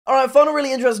Alright, found a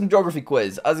really interesting geography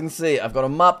quiz. As you can see, I've got a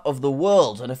map of the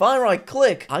world, and if I right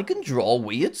click, I can draw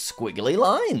weird squiggly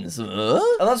lines. And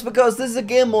that's because this is a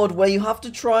game mode where you have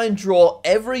to try and draw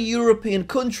every European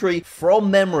country from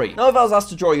memory. Now, if I was asked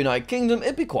to draw United Kingdom,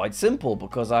 it'd be quite simple,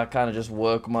 because I kind of just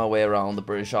work my way around the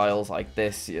British Isles like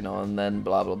this, you know, and then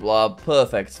blah, blah, blah.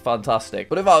 Perfect. Fantastic.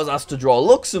 But if I was asked to draw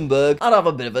Luxembourg, I'd have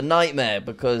a bit of a nightmare,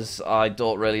 because I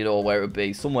don't really know where it would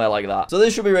be. Somewhere like that. So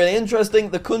this should be really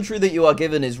interesting. The country that you are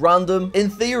given is random. In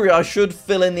theory, I should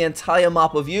fill in the entire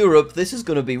map of Europe. This is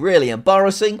going to be really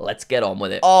embarrassing. Let's get on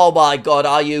with it. Oh my god,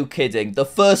 are you kidding? The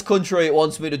first country it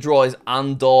wants me to draw is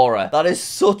Andorra. That is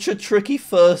such a tricky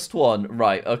first one.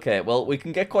 Right, okay, well, we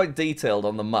can get quite detailed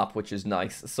on the map, which is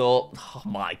nice. So, oh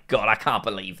my god, I can't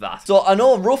believe that. So, I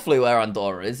know roughly where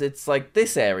Andorra is. It's like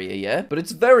this area, yeah? But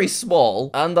it's very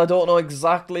small, and I don't know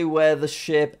exactly where the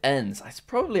shape ends. It's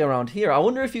probably around here. I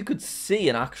wonder if you could see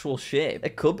an actual shape.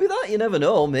 It could be that. You never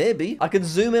know. Maybe. I can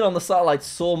zoom in on the satellite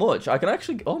so much. I can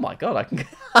actually... Oh my god, I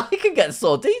can get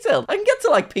so detailed. I can get to,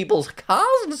 like, people's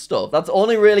cars and stuff. That's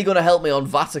only really going to help me on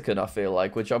Vatican, I feel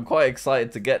like, which I'm quite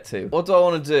excited to get to. What do I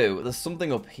want to do? There's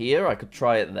something up here. I could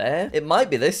try it there. It might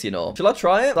be this, you know. Shall I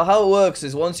try it? So how it works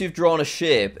is once you've drawn a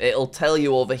shape, it'll tell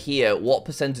you over here what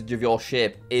percentage of your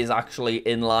shape is actually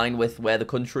in line with where the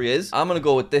country is. I'm going to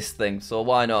go with this thing, so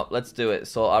why not? Let's do it.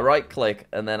 So I right-click,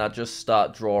 and then I just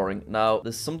start drawing. Now,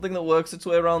 there's something that works its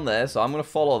way around there, so I'm going to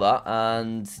follow that,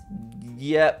 and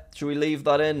yep, should we leave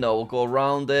that in? No, we'll go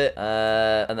around it,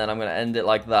 and then I'm going to end it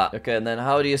like that. Okay, and then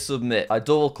how do you submit? I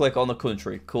double click on the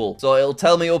country. Cool. So it'll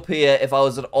tell me up here if I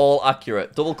was at all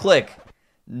accurate. Double click.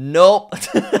 Nope.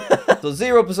 So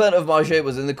 0% of my shape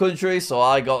was in the country, so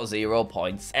I got 0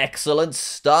 points. Excellent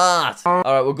start.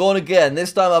 Alright, we're going again.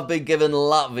 This time I've been given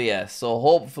Latvia, so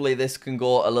hopefully this can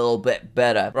go a little bit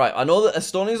better. Right, I know that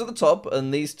Estonia's at the top,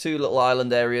 and these two little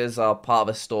island areas are part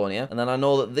of Estonia. And then I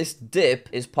know that this dip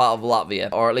is part of Latvia,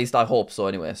 or at least I hope so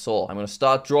anyway. So I'm going to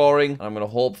start drawing, and I'm going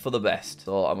to hope for the best.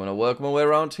 So I'm going to work my way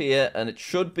around here, and it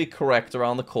should be correct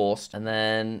around the coast. And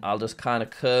then I'll just kind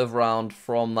of curve around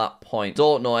from that point.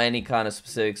 Don't know any kind of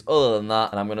specifics other than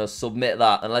that, and I'm gonna submit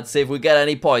that, and let's see if we get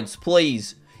any points,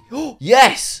 please.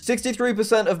 Yes!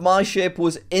 63% of my shape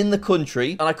was in the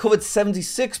country, and I covered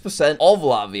 76% of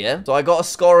Latvia, so I got a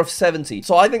score of 70.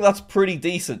 So I think that's pretty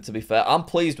decent, to be fair. I'm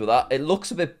pleased with that. It looks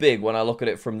a bit big when I look at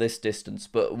it from this distance,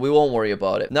 but we won't worry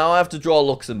about it. Now I have to draw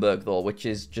Luxembourg, though, which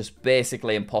is just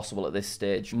basically impossible at this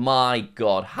stage. My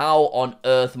god, how on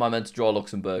earth am I meant to draw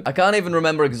Luxembourg? I can't even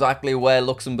remember exactly where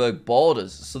Luxembourg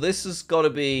borders, so this has got to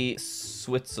be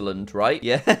Switzerland, right?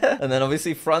 Yeah. And then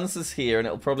obviously France is here, and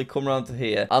it'll probably come around to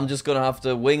here. I'm just gonna have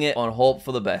to wing it on hope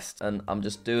for the best, and I'm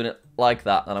just doing it like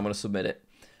that, and I'm gonna submit it.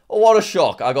 Oh, what a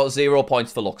shock. I got 0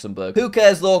 points for Luxembourg. Who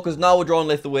cares, though, because now we're drawing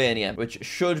Lithuania, which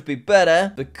should be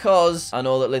better because I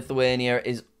know that Lithuania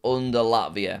is under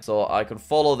Latvia. So I can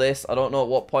follow this. I don't know at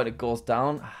what point it goes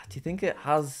down. Do you think it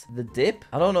has the dip?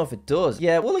 I don't know if it does.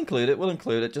 Yeah, we'll include it. We'll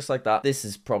include it just like that. This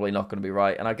is probably not going to be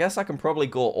right. And I guess I can probably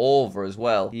go over as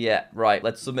well. Yeah, right.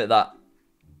 Let's submit that.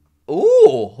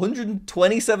 Ooh,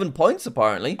 127 points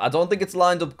apparently. I don't think it's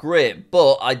lined up great,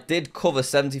 but I did cover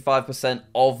 75%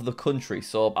 of the country,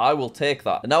 so I will take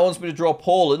that. And now it wants me to draw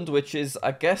Poland, which is,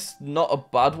 I guess, not a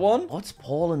bad one. What's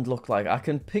Poland look like? I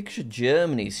can picture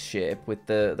Germany's shape with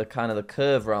the kind of the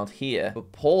curve around here,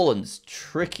 but Poland's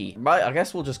tricky. Right, I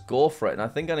guess we'll just go for it, and I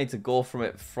think I need to go from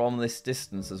it from this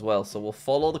distance as well, so we'll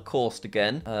follow the coast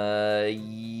again.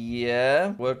 Yeah,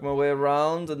 work my way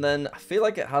around, and then I feel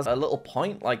like it has a little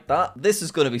point like that. This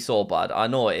is going to be so bad. I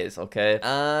know it is, okay?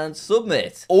 And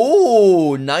submit.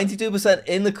 Oh, 92%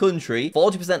 in the country,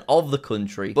 40% of the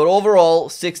country, but overall,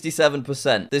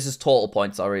 67%. This is total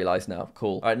points, I realize now.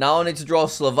 Cool. All right, now I need to draw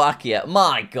Slovakia.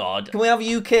 My God. Can we have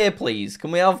UK, please?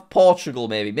 Can we have Portugal,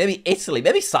 maybe? Maybe Italy.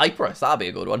 Maybe Cyprus. That'd be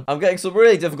a good one. I'm getting some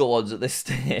really difficult ones at this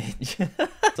stage.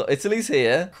 So Italy's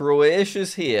here.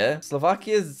 Croatia's here.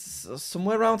 Slovakia's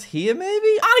somewhere around here,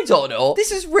 maybe? I don't know.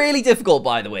 This is really difficult,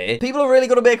 by the way. People are really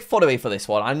going to make fun of me for this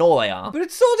one. I know they are. But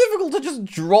it's so difficult to just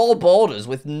draw borders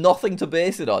with nothing to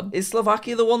base it on. Is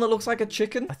Slovakia the one that looks like a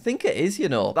chicken? I think it is, you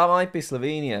know. That might be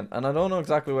Slovenia. And I don't know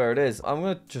exactly where it is. I'm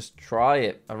going to just try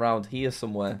it around here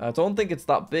somewhere. I don't think it's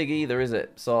that big either, is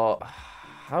it? So...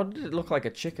 how did it look like a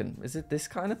chicken? Is it this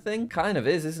kind of thing? Kind of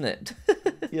is, isn't it?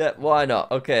 Yeah, why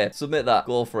not? Okay, submit that.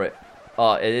 Go for it.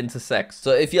 Oh, it intersects.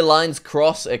 So if your lines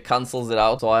cross, it cancels it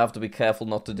out. So I have to be careful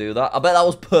not to do that. I bet that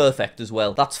was perfect as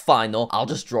well. That's fine, though. I'll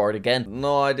just draw it again.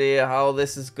 No idea how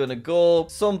this is going to go.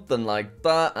 Something like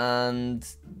that. And...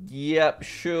 yep,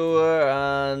 sure.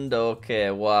 And...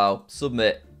 okay, wow.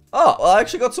 Submit. Oh, well, I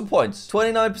actually got some points.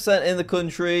 29% in the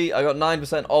country. I got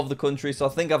 9% of the country, so I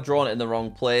think I've drawn it in the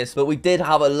wrong place. But we did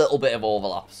have a little bit of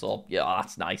overlap, so yeah,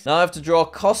 that's nice. Now I have to draw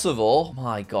Kosovo. Oh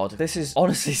my god, this is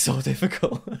honestly so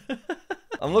difficult.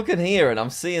 I'm looking here and I'm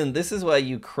seeing this is where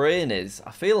Ukraine is.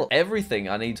 I feel everything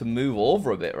I need to move over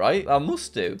a bit, right? I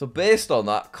must do. So based on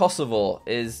that, Kosovo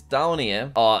is down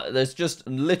here. Oh, there's just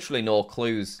literally no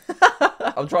clues.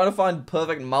 I'm trying to find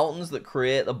perfect mountains that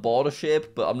create the border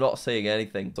shape, but I'm not seeing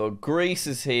anything. So Greece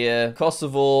is here.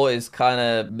 Kosovo is kind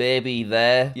of maybe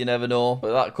there. You never know.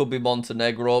 But that could be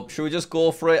Montenegro. Should we just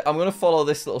go for it? I'm going to follow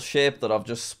this little shape that I've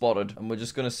just spotted, and we're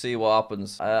just going to see what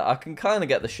happens. I can kind of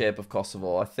get the shape of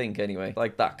Kosovo, I think, anyway.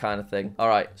 Like that kind of thing. All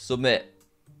right, submit.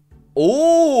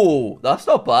 Oh, that's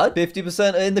not bad.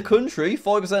 50% in the country,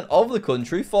 40% of the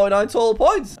country, 49 total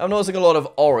points. I'm noticing a lot of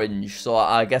orange, so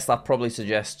I guess that probably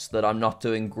suggests that I'm not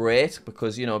doing great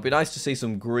because, you know, it'd be nice to see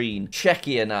some green.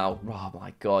 Czechia now. Oh,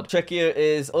 my God. Czechia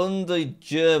is under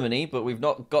Germany, but we've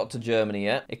not got to Germany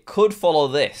yet. It could follow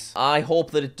this. I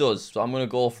hope that it does, so I'm going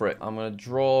to go for it. I'm going to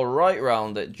draw right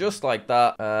around it, just like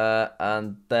that.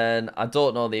 And then I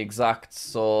don't know the exact,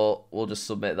 so we'll just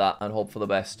submit that and hope for the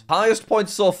best. Highest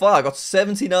points so far. I got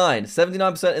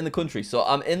 79% in the country, so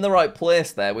I'm in the right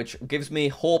place there, which gives me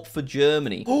hope for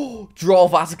Germany. Oh, draw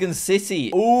Vatican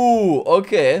City. Ooh,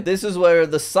 okay. This is where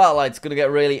the satellite's gonna get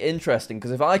really interesting,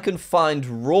 because if I can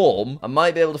find Rome, I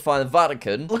might be able to find the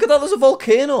Vatican. Look at that, there's a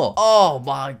volcano. Oh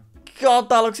my God,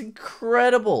 that looks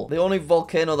incredible. The only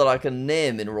volcano that I can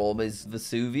name in Rome is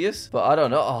Vesuvius, but I don't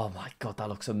know. Oh my God, that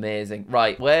looks amazing.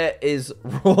 Right, where is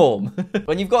Rome?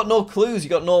 When you've got no clues,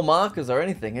 you've got no markers or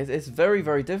anything, it's very,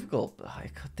 very difficult.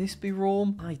 Could this be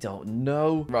Rome? I don't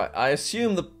know. Right, I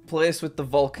assume the place with the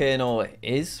volcano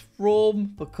is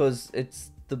Rome because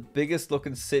it's the biggest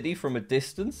looking city from a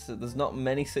distance. There's not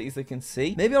many cities they can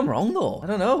see. Maybe I'm wrong though. I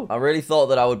don't know. I really thought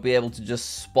that I would be able to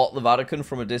just spot the Vatican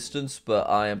from a distance, but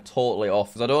I am totally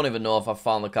off because I don't even know if I've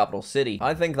found the capital city.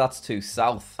 I think that's too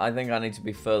south. I think I need to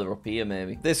be further up here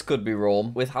maybe. This could be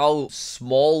Rome. With how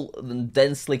small and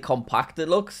densely compact it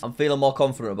looks, I'm feeling more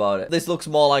confident about it. This looks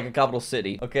more like a capital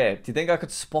city. Okay, do you think I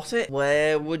could spot it?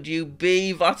 Where would you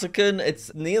be, Vatican?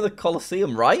 It's near the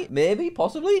Colosseum, right? Maybe,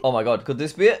 possibly? Oh my God, could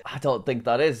this be it? I don't think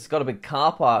that is. It's got a big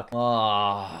car park.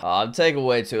 I'm taking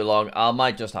way too long. I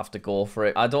might just have to go for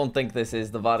it. I don't think this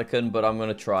is the Vatican, but I'm going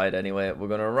to try it anyway. We're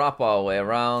going to wrap our way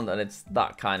around, and it's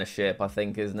that kind of shape, I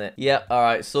think, isn't it? Yep. All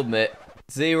right, submit.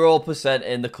 0%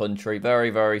 in the country. Very,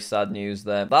 very sad news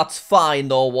there. That's fine,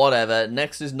 though. Whatever.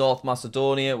 Next is North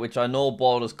Macedonia, which I know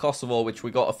borders Kosovo, which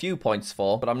we got a few points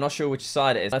for, but I'm not sure which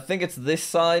side it is. I think it's this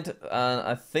side, and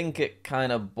I think it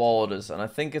kind of borders, and I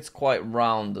think it's quite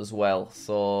round as well.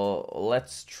 So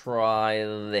let's try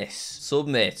this.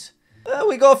 Submit.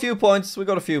 We got a few points. We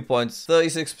got a few points.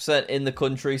 36% in the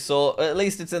country, so at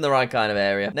least it's in the right kind of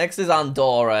area. Next is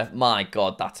Andorra. My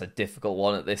God, that's a difficult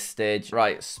one at this stage.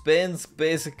 Right, Spain's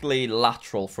basically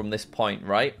lateral from this point,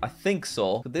 right? I think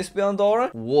so. Could this be Andorra?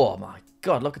 Whoa, my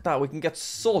God, look at that. We can get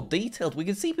so detailed. We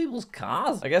can see people's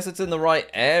cars. I guess it's in the right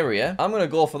area. I'm going to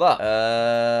go for that.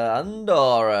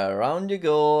 Andorra. Around you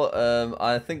go.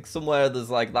 I think somewhere there's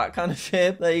like that kind of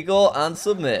shape. There you go. And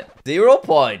submit. 0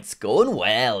 points. Going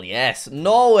well. Yes.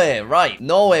 Norway. Right.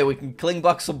 Norway. We can cling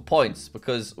back some points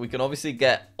because we can obviously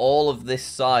get all of this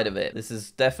side of it. This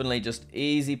is definitely just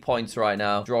easy points right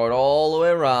now. Draw it all the way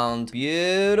around.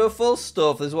 Beautiful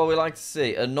stuff. This is what we like to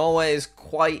see. And Norway is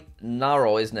quite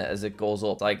narrow, isn't it, as it goes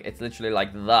up? Like, it's literally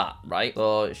like that, right?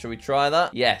 So, should we try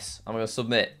that? Yes. I'm going to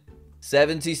submit.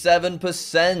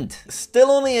 77%.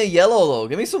 Still only a yellow, though.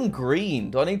 Give me some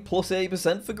green. Do I need plus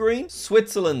 80% for green?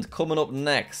 Switzerland coming up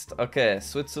next. Okay,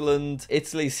 Switzerland.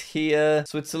 Italy's here.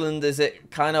 Switzerland, is it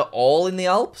kind of all in the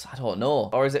Alps? I don't know.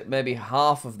 Or is it maybe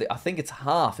half of the... I think it's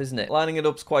half, isn't it? Lining it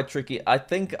up's quite tricky. I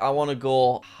think I want to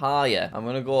go higher. I'm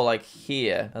going to go like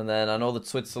here. And then I know that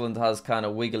Switzerland has kind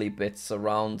of wiggly bits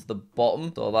around the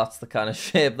bottom. So that's the kind of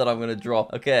shape that I'm going to draw.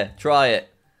 Okay, try it.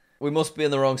 We must be in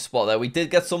the wrong spot there. We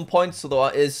did get some points, so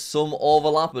there is some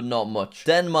overlap, but not much.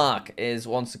 Denmark is,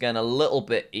 once again, a little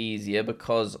bit easier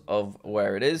because of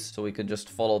where it is. So we can just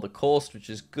follow the coast, which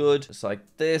is good, just like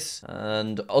this.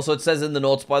 And also it says in the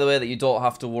notes, by the way, that you don't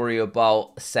have to worry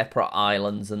about separate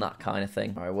islands and that kind of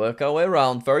thing. All right, work our way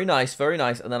around. Very nice, very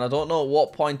nice. And then I don't know at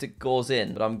what point it goes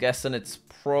in, but I'm guessing it's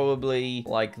probably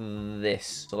like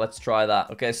this. So let's try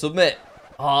that. Okay, submit.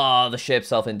 Ah, the shape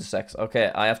self-intersects.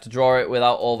 Okay, I have to draw it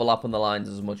without overlapping the lines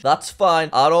as much. That's fine.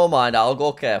 I don't mind. I'll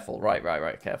go careful. Right.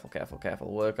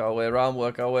 Careful. Work our way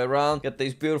around. Get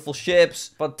these beautiful shapes.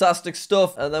 Fantastic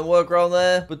stuff. And then work around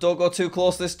there. But don't go too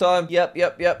close this time. Yep.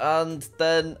 And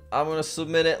then I'm going to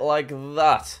submit it like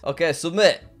that. Okay,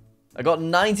 submit. I got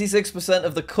 96%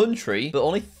 of the country, but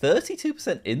only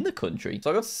 32% in the country.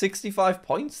 So I got 65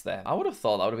 points there. I would have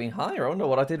thought that would have been higher. I don't know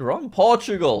what I did wrong.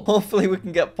 Portugal. Hopefully we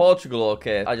can get Portugal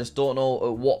okay. I just don't know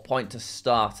at what point to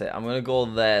start it. I'm going to go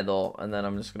there though. And then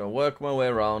I'm just going to work my way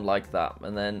around like that.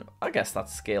 And then I guess that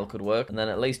scale could work. And then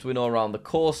at least we know around the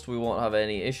coast we won't have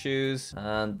any issues.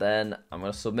 And then I'm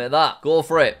going to submit that. Go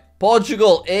for it.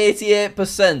 Portugal,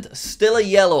 88%. Still a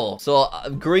yellow. So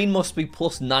green must be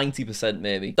plus 90%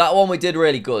 maybe. That one we did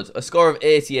really good. A score of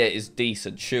 88 is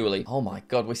decent, surely. Oh my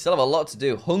god, we still have a lot to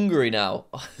do. Hungary now.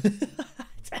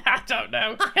 I don't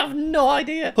know. I have no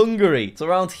idea. Hungary. It's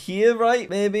around here, right?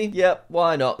 Maybe? Yep,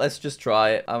 why not? Let's just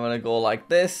try it. I'm gonna go like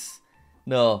this.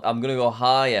 No, I'm going to go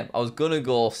higher. I was going to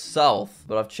go south,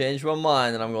 but I've changed my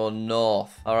mind and I'm going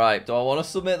north. All right, do I want to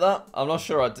submit that? I'm not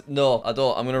sure. No, I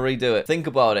don't. I'm going to redo it. Think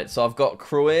about it. So I've got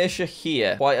Croatia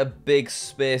here. Quite a big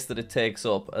space that it takes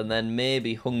up. And then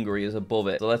maybe Hungary is above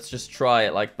it. So let's just try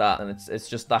it like that. And it's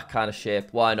just that kind of shape.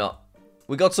 Why not?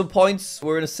 We got some points.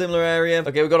 We're in a similar area.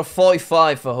 Okay, we got a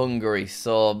 45 for Hungary.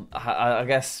 So I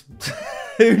guess...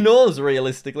 Who knows,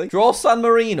 realistically? Draw San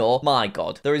Marino? My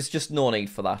god, there is just no need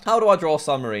for that. How do I draw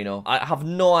San Marino? I have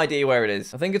no idea where it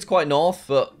is. I think it's quite north,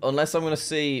 but unless I'm going to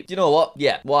see... Do you know what?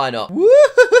 Yeah, why not?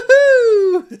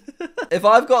 Woohoo! If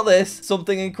I've got this,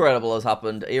 something incredible has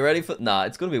happened. Are you ready for... Nah,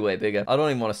 it's going to be way bigger. I don't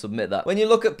even want to submit that. When you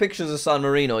look at pictures of San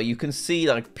Marino, you can see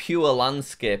like pure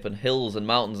landscape and hills and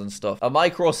mountains and stuff. A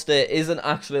microstate isn't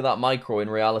actually that micro in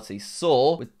reality.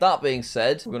 So, with that being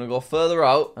said, we're going to go further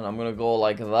out and I'm going to go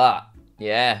like that.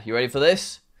 Yeah, you ready for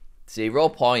this? 0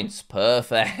 points.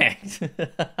 Perfect.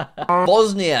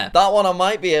 Bosnia. That one I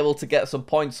might be able to get some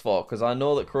points for because I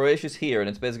know that Croatia's here and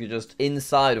it's basically just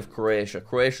inside of Croatia.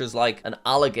 Croatia's like an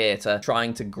alligator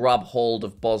trying to grab hold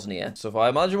of Bosnia. So if I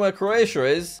imagine where Croatia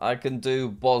is, I can do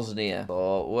Bosnia.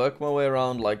 So work my way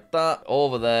around like that.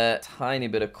 Over there, tiny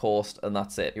bit of coast, and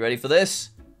that's it. You ready for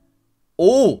this?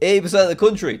 Oh, 80% of the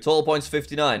country. Total points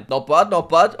 59. Not bad, not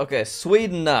bad. Okay,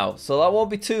 Sweden now. So that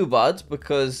won't be too bad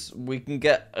because we can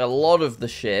get a lot of the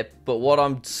shape. But what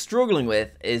I'm struggling with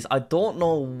is I don't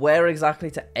know where exactly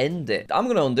to end it. I'm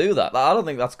going to undo that. I don't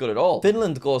think that's good at all.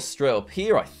 Finland goes straight up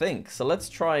here, I think. So let's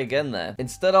try again there.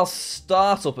 Instead, I'll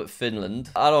start up at Finland.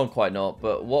 I don't quite know.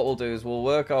 But what we'll do is we'll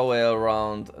work our way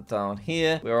around down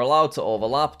here. We're allowed to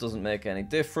overlap. Doesn't make any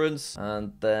difference.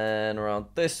 And then around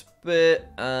this bit,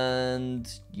 and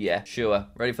yeah, sure.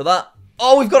 Ready for that?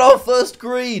 Oh, we've got our first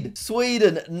green.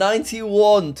 Sweden,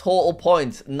 91 total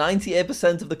points.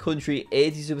 98% of the country,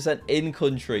 82% in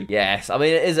country. Yes, I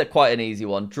mean, it is quite an easy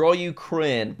one. Draw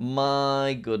Ukraine.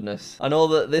 My goodness. I know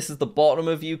that this is the bottom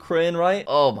of Ukraine, right?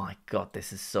 Oh my god,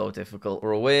 this is so difficult.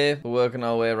 We're away. We're working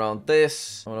our way around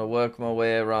this. I'm going to work my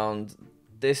way around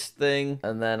this thing.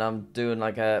 And then I'm doing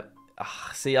like a...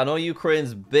 See, I know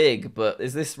Ukraine's big, but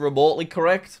is this remotely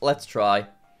correct? Let's try.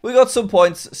 We got some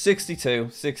points. 62.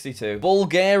 62.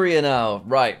 Bulgaria now.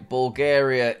 Right,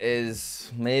 Bulgaria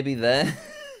is maybe there.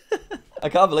 I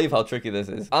can't believe how tricky this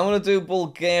is. I'm going to do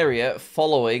Bulgaria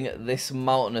following this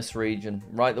mountainous region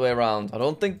right the way around. I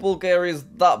don't think Bulgaria is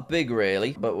that big,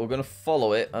 really, but we're going to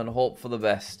follow it and hope for the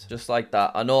best. Just like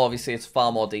that. I know, obviously, it's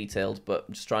far more detailed, but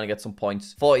I'm just trying to get some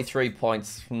points. 43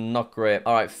 points. Not great.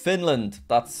 All right, Finland.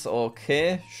 That's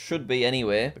okay. Should be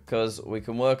anyway, because we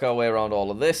can work our way around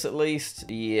all of this, at least.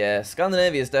 Yeah,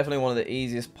 Scandinavia is definitely one of the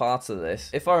easiest parts of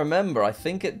this. If I remember, I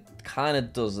think it kind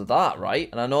of does that, right?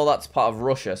 And I know that's part of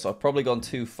Russia, so I've probably gone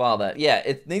too far there. Yeah,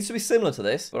 it needs to be similar to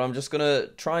this, but I'm just gonna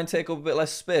try and take up a bit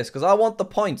less space because I want the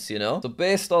points, you know? So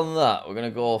based on that, we're gonna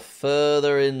go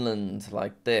further inland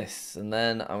like this, and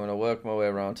then I'm gonna work my way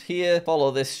around here,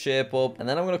 follow this shape up, and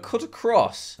then I'm gonna cut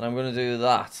across, and I'm gonna do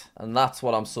that, and that's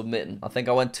what I'm submitting. I think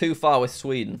I went too far with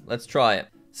Sweden. Let's try it.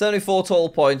 74 total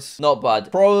points, not bad.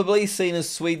 Probably, seen as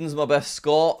Sweden's my best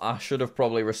score, I should have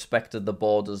probably respected the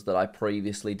borders that I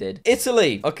previously did.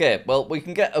 Italy. Okay, well, we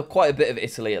can get quite a bit of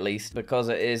Italy at least, because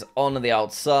it is on the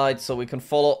outside, so we can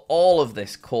follow all of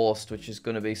this coast, which is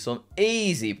going to be some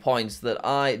easy points that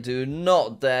I do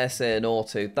not dare say no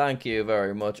to. Thank you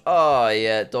very much. Oh,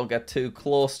 yeah, don't get too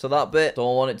close to that bit.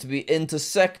 Don't want it to be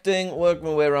intersecting. Work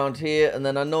my way around here, and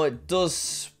then I know it does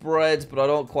spread, but I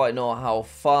don't quite know how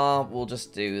far. We'll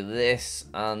just do this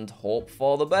and hope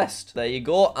for the best. There you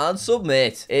go, and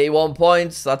submit. 81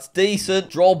 points, that's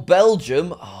decent. Draw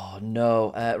Belgium. Oh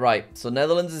no. Right, so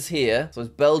Netherlands is here, so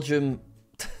it's Belgium.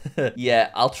 Yeah,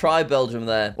 I'll try Belgium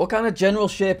there. What kind of general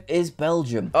shape is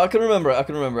Belgium? Oh, I can remember it. I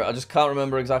can remember it. I just can't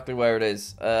remember exactly where it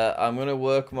is. I'm going to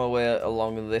work my way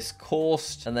along this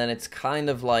coast. And then it's kind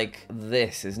of like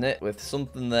this, isn't it? With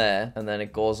something there. And then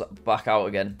it goes back out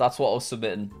again. That's what I was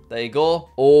submitting. There you go.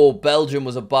 Oh, Belgium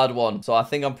was a bad one. So I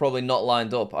think I'm probably not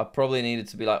lined up. I probably needed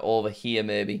to be like over here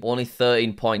maybe. Only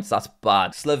 13 points. That's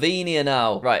bad. Slovenia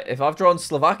now. Right, if I've drawn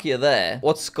Slovakia there,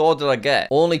 what score did I get?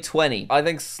 Only 20. I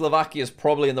think Slovakia is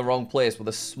probably in the wrong place with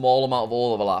a small amount of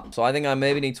overlap. So I think I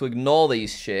maybe need to ignore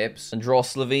these shapes and draw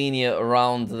Slovenia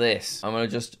around this. I'm going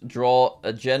to just draw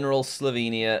a general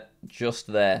Slovenia just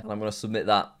there. And I'm going to submit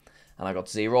that. And I got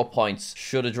 0 points.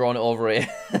 Should have drawn it over here.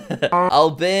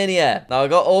 Albania. Now, I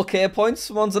got okay points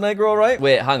for Montenegro, right?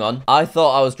 Wait, hang on. I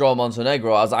thought I was drawing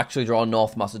Montenegro. I was actually drawing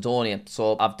North Macedonia.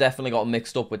 So I've definitely got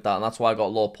mixed up with that. And that's why I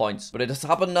got low points. But it has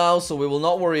happened now, so we will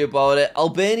not worry about it.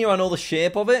 Albania, I know the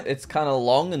shape of it. It's kind of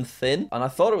long and thin. And I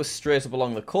thought it was straight up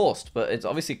along the coast. But it's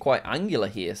obviously quite angular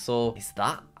here. So is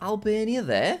that Albania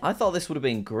there? I thought this would have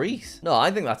been Greece. No, I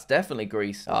think that's definitely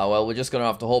Greece. Ah, well, we're just going to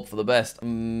have to hope for the best.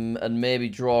 And maybe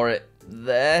draw it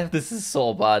there. This is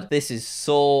so bad. This is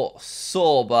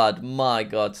so bad. My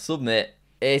God. Submit.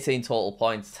 18 total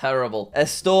points. Terrible.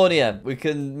 Estonia. We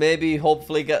can maybe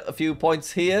hopefully get a few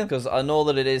points here because I know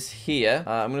that it is here.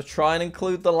 I'm going to try and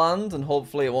include the land and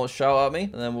hopefully it won't shout at me.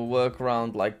 And then we'll work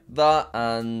around like that.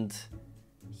 And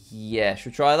yeah,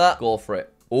 should we try that? Go for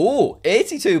it. Oh,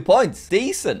 82 points.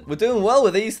 Decent. We're doing well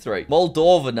with these three.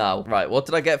 Moldova now. Right, what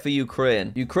did I get for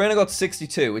Ukraine? Ukraine, I got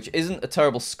 62, which isn't a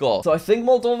terrible score. So I think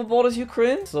Moldova borders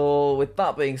Ukraine. So with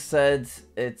that being said,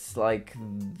 it's like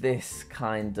this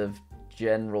kind of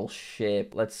general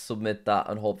shape. Let's submit that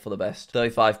and hope for the best.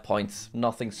 35 points.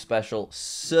 Nothing special.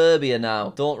 Serbia now.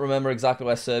 Don't remember exactly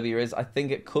where Serbia is. I think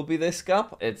it could be this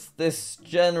gap. It's this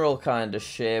general kind of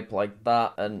shape like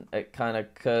that, and it kind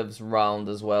of curves round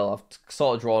as well. I've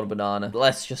sort of drawn a banana.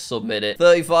 Let's just submit it.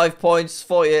 35 points,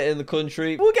 48 in the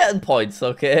country. We're getting points,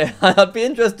 okay? I'd be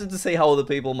interested to see how other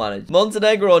people manage.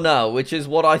 Montenegro now, which is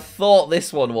what I thought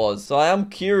this one was. So I am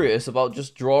curious about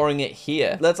just drawing it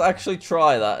here. Let's actually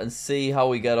try that and see how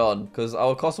we get on, because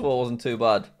our Kosovo wasn't too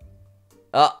bad.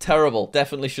 Ah, terrible.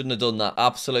 Definitely shouldn't have done that.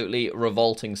 Absolutely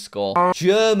revolting score.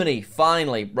 Germany,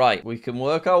 finally. Right, we can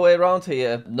work our way around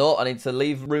here. No, I need to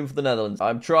leave room for the Netherlands.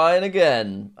 I'm trying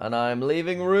again, and I'm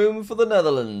leaving room for the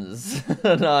Netherlands.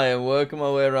 And I am working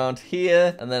my way around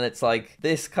here, and then it's like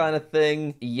this kind of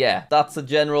thing. Yeah, that's the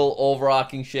general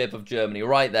overarching shape of Germany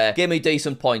right there. Give me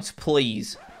decent points,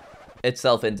 please. It's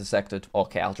self-intersected.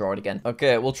 Okay, I'll draw it again.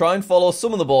 Okay, we'll try and follow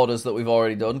some of the borders that we've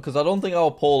already done, because I don't think our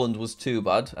Poland was too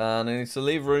bad. And I need to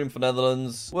leave room for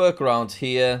Netherlands. Work around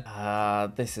here.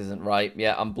 This isn't right.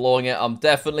 Yeah, I'm blowing it. I'm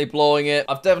definitely blowing it.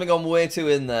 I've definitely gone way too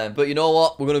in there. But you know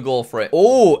what? We're going to go for it.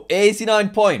 Oh, 89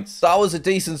 points. That was a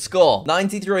decent score.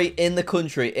 93 in the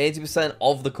country. 80%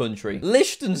 of the country.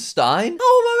 Liechtenstein?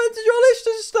 How am I meant to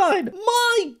draw Liechtenstein?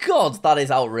 My God, that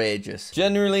is outrageous.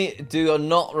 Generally, do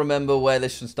not remember where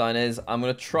Liechtenstein is. I'm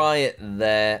going to try it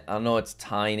there. I know it's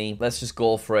tiny. Let's just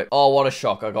go for it. Oh, what a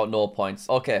shock. I got no points.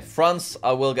 Okay, France,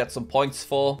 I will get some points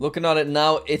for. Looking at it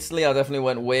now, Italy, I definitely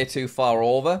went way too far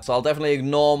over. So I'll definitely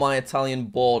ignore my Italian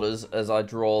borders as I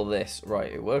draw this.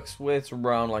 Right, it works ways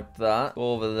around like that.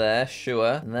 Go over there,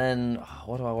 sure. And then,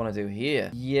 what do I want to do here?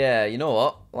 Yeah, you know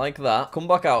what? Like that. Come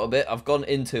back out a bit. I've gone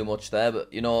in too much there,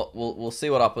 but you know, we'll see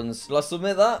what happens. Let's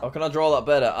submit that. Or can I draw that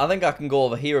better? I think I can go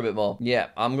over here a bit more. Yeah,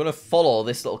 I'm going to follow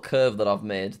this little curve that I've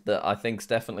made that I think's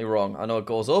definitely wrong. I know it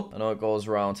goes up. I know it goes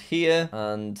around here.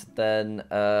 And then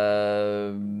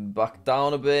back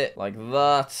down a bit like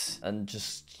that. And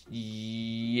just,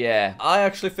 yeah. I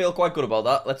actually feel quite good about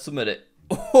that. Let's submit it.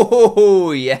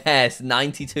 Oh, yes,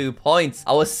 92 points.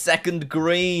 Our second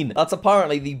green. That's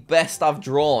apparently the best I've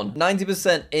drawn.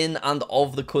 90% in and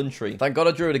of the country. Thank God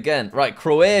I drew it again. Right,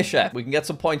 Croatia. We can get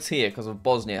some points here because of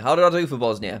Bosnia. How did I do for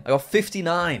Bosnia? I got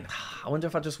 59. I wonder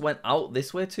if I just went out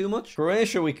this way too much.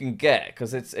 Croatia we can get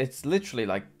because it's literally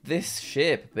like this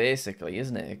shape, basically,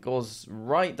 isn't it? It goes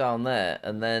right down there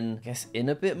and then, I guess, in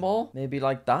a bit more. Maybe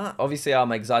like that. Obviously,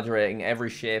 I'm exaggerating every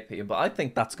shape here, but I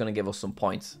think that's going to give us some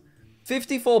points.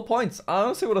 54 points. I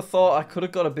honestly would have thought I could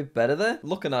have got a bit better there.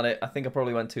 Looking at it, I think I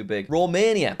probably went too big.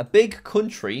 Romania, a big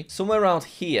country, somewhere around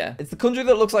here. It's the country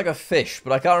that looks like a fish,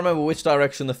 but I can't remember which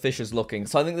direction the fish is looking.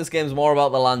 So I think this game's more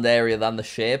about the land area than the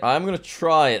shape. I'm going to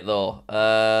try it, though.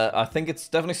 I think it's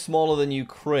definitely smaller than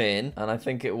Ukraine, and I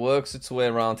think it works its way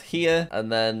around here,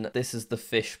 and then this is the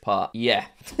fish part. Yeah.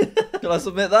 Can I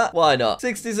submit that? Why not?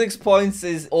 66 points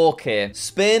is okay.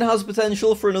 Spain has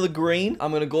potential for another green.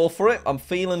 I'm going to go for it. I'm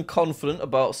feeling confident confident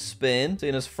about Spain,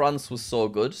 seeing as France was so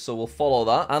good, so we'll follow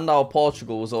that. And our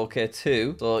Portugal was okay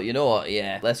too. So, you know what?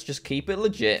 Yeah, let's just keep it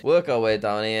legit. Work our way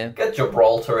down here. Get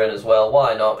Gibraltar in as well.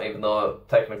 Why not? Even though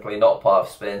technically not part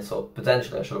of Spain, so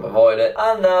potentially I should have avoided it.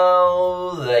 And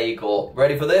now, there you go.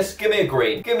 Ready for this? Give me a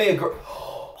green. Give me a green.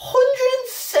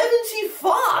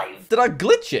 175? Did I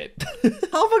glitch it?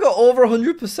 How have I got over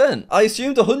 100%? I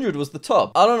assumed 100 was the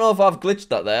top. I don't know if I've glitched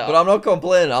that there, but I'm not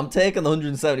complaining. I'm taking the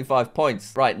 175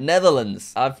 points. Right,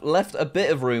 Netherlands. I've left a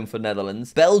bit of room for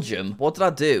Netherlands. Belgium. What did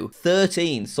I do?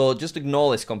 13. So just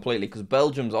ignore this completely, because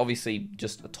Belgium's obviously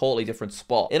just a totally different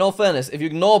spot. In all fairness, if you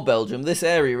ignore Belgium, this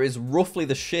area is roughly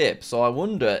the shape. So I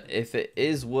wonder if it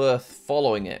is worth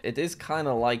following it. It is kind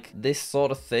of like this sort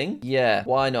of thing. Yeah,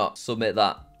 why not? Submit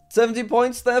that. 70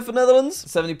 points there for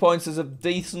Netherlands. 70 points is a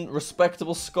decent,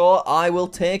 respectable score. I will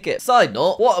take it. Side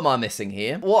note, what am I missing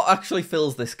here? What actually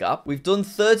fills this gap? We've done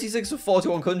 36 of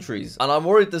 41 countries, and I'm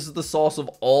worried this is the source of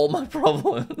all my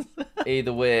problems.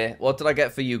 Either way, what did I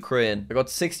get for Ukraine? I got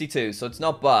 62, so it's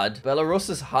not bad. Belarus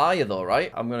is higher though, right?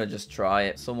 I'm gonna just try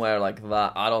it somewhere like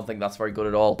that. I don't think that's very good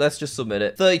at all. Let's just submit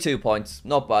it. 32 points,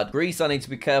 not bad. Greece, I need to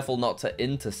be careful not to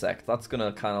intersect. That's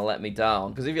gonna kind of let me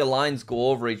down, because if your lines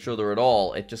go over each other at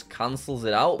all, it just cancels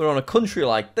it out. But on a country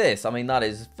like this, I mean, that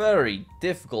is very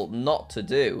difficult not to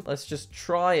do. Let's just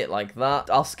try it like that.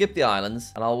 I'll skip the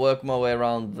islands and I'll work my way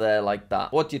around there like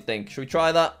that. What do you think? Should we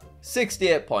try that?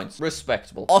 68 points.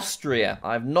 Respectable. Austria.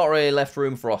 I've not really left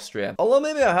room for Austria. Although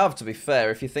maybe I have, to be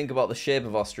fair, if you think about the shape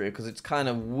of Austria, because it's kind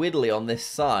of widdly on this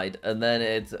side and then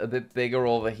it's a bit bigger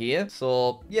over here.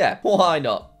 So, yeah, why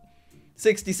not?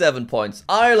 67 points.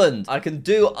 Ireland. I can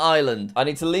do Ireland. I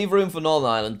need to leave room for Northern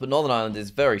Ireland, but Northern Ireland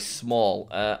is very small.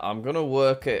 I'm going to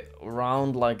work it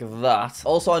around like that.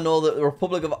 Also, I know that the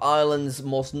Republic of Ireland's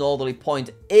most northerly point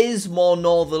is more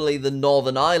northerly than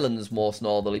Northern Ireland's most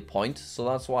northerly point, so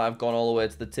that's why I've gone all the way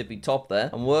to the tippy top there.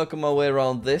 I'm working my way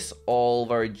around this all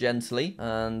very gently,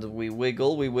 and we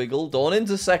wiggle, we wiggle. Don't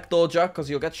intersect though, Jack, because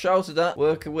you'll get shouted at.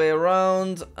 Work your way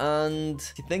around, and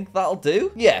do you think that'll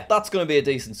do? Yeah, that's going to be a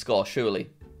decent score, surely.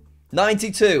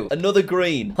 92. Another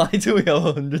green. Why do we have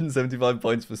 175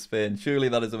 points for Spain? Surely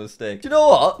that is a mistake. Do you know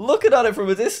what? Looking at it from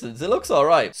a distance, it looks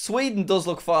alright. Sweden does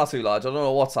look far too large. I don't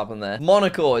know what's happened there.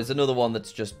 Monaco is another one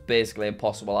that's just basically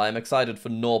impossible. I am excited for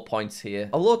no points here.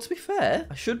 Although, to be fair,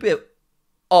 I should be...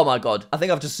 Oh my god, I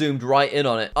think I've just zoomed right in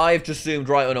on it. I've just zoomed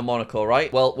right on a Monaco,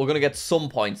 right? Well, we're gonna get some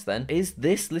points then. Is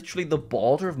this literally the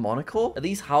border of Monaco? Are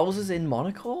these houses in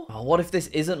Monaco? Oh, what if this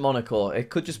isn't Monaco? It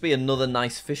could just be another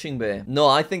nice fishing bay. No,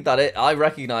 I think that I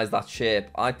recognize that shape.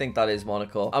 I think that is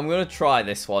Monaco. I'm gonna try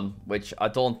this one, which I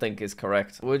don't think is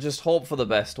correct. We'll just hope for the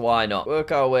best. Why not?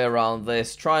 Work our way around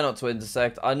this. Try not to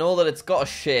intersect. I know that it's got a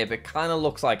shape. It kind of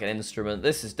looks like an instrument.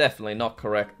 This is definitely not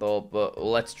correct though, but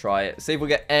let's try it. See if we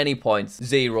get any points.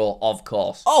 0, of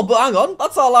course. Oh, but hang on.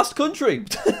 That's our last country.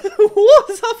 What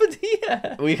has happened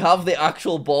here? We have the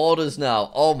actual borders now.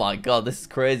 Oh my god, this is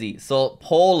crazy. So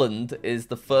Poland is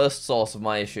the first source of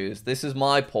my issues. This is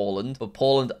my Poland, but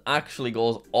Poland actually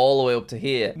goes all the way up to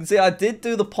here. You can see I did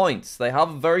do the points. They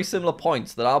have very similar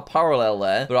points that are parallel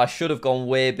there, but I should have gone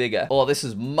way bigger. Oh, this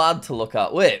is mad to look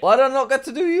at. Wait, why did I not get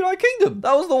to do United Kingdom?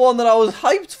 That was the one that I was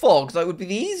hyped for, because that would be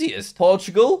the easiest.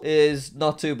 Portugal is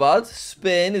not too bad.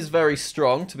 Spain is very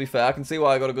strong, to be fair. I can see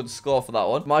why I got a good score for that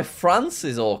one. My France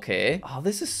is okay. Oh,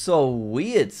 this is so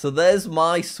weird. So there's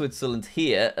my Switzerland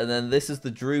here, and then this is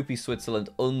the droopy Switzerland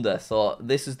under. So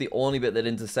this is the only bit that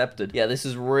intercepted. Yeah, this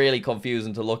is really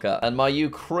confusing to look at. And my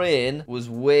Ukraine was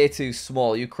way too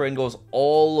small. Ukraine goes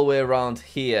all the way around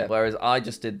here, whereas I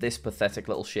just did this pathetic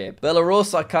little shape.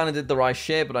 Belarus, I kind of did the right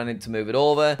shape, but I need to move it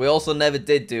over. We also never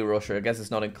did do Russia. I guess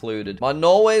it's not included. My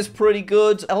Norway is pretty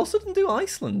good. I also didn't do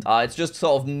Iceland. It's just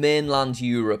sort of mainland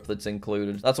Europe that's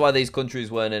included. That's why these countries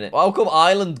weren't in it. Well, how come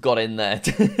Ireland got in there?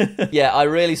 Yeah, I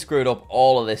really screwed up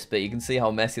all of this bit. You can see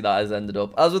how messy that has ended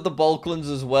up. As with the Balkans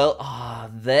as well.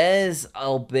 There's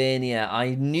Albania.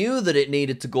 I knew that it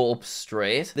needed to go up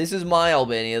straight. This is my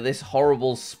Albania, this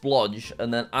horrible splodge,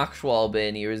 and then actual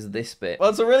Albania is this bit. Well,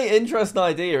 it's a really interesting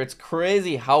idea. It's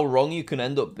crazy how wrong you can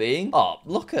end up being. Oh,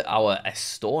 look at our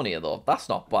Estonia, though. That's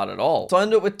not bad at all. So I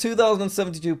ended up with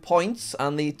 2,072 points,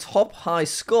 and the top high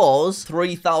scores,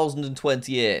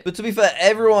 3,028. But to be fair,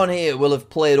 everyone here will have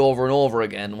played over and over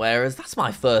again, whereas that's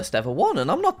my first ever one,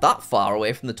 and I'm not that far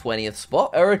away from the 20th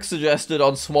spot. Eric suggested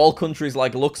on small countries like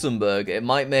like Luxembourg, it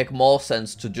might make more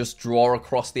sense to just draw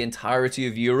across the entirety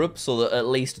of Europe so that at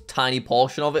least a tiny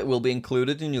portion of it will be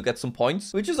included and you'll get some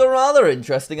points, which is a rather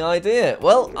interesting idea.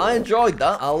 Well, I enjoyed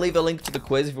that. I'll leave a link to the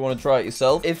quiz if you want to try it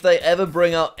yourself. If they ever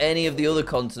bring out any of the other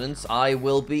continents, I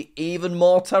will be even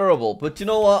more terrible. But you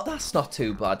know what? That's not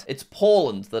too bad. It's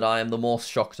Poland that I am the most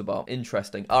shocked about.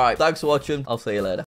 Interesting. All right, thanks for watching. I'll see you later.